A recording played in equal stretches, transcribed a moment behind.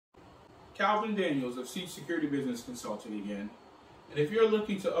Calvin Daniels of Seach Security Business Consulting again. And if you're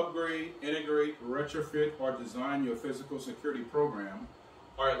looking to upgrade, integrate, retrofit, or design your physical security program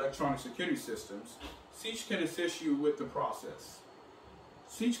or electronic security systems, Seach can assist you with the process.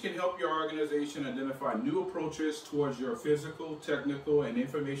 Seach can help your organization identify new approaches towards your physical, technical, and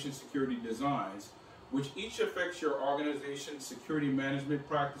information security designs, which each affects your organization's security management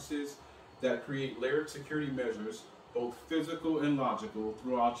practices that create layered security measures, both physical and logical,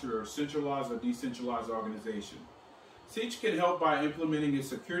 throughout your centralized or decentralized organization. Seach can help by implementing a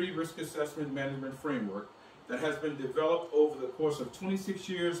security risk assessment management framework that has been developed over the course of 26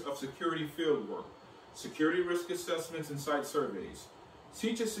 years of security field work, security risk assessments, and site surveys.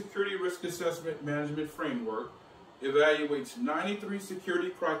 Seach's security risk assessment management framework evaluates 93 security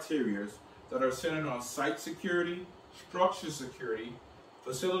criteria that are centered on site security, structure security,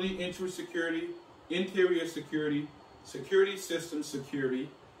 facility entry security, interior security, security system security,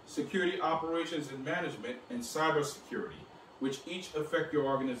 security operations and management, and cybersecurity, which each affect your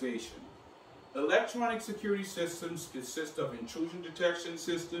organization. Electronic security systems consist of intrusion detection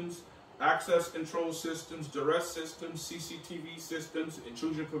systems, access control systems, duress systems, CCTV systems,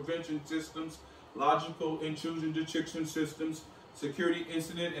 intrusion prevention systems, logical intrusion detection systems, security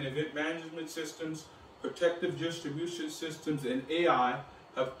incident and event management systems, protective distribution systems, and AI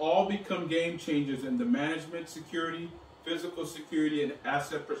have all become game changers in the management, security, physical security, and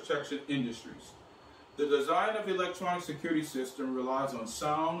asset protection industries. The design of electronic security system relies on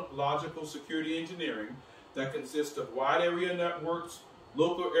sound, logical security engineering that consists of wide area networks,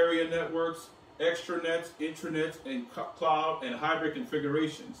 local area networks, extranets, intranets, and cloud and hybrid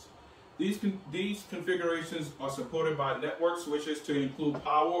configurations. These configurations are supported by network switches to include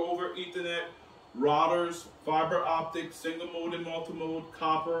power over Ethernet, routers, fiber optic, single mode and multi-mode,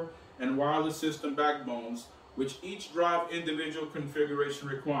 copper, and wireless system backbones, which each drive individual configuration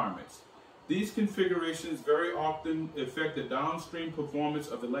requirements. These configurations very often affect the downstream performance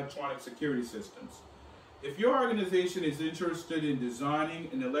of electronic security systems. If your organization is interested in designing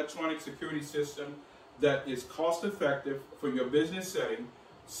an electronic security system that is cost-effective for your business setting,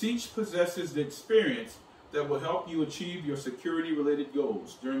 Seach possesses the experience that will help you achieve your security-related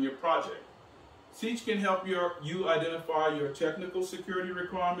goals during your project. Seach can help you identify your technical security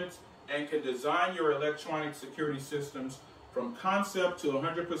requirements and can design your electronic security systems from concept to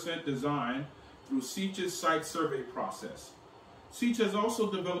 100% design through Seach's site survey process. Seach has also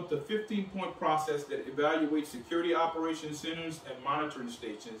developed a 15-point process that evaluates security operations centers and monitoring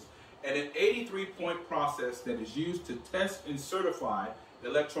stations, and an 83-point process that is used to test and certify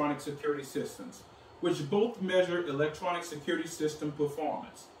electronic security systems, which both measure electronic security system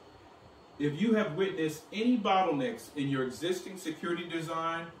performance. If you have witnessed any bottlenecks in your existing security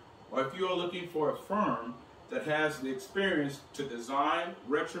design, or if you are looking for a firm that has the experience to design,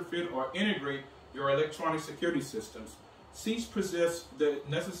 retrofit, or integrate your electronic security systems, Seach possesses the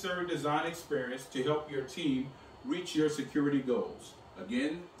necessary design experience to help your team reach your security goals.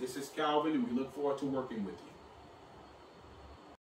 Again, this is Calvin, and we look forward to working with you.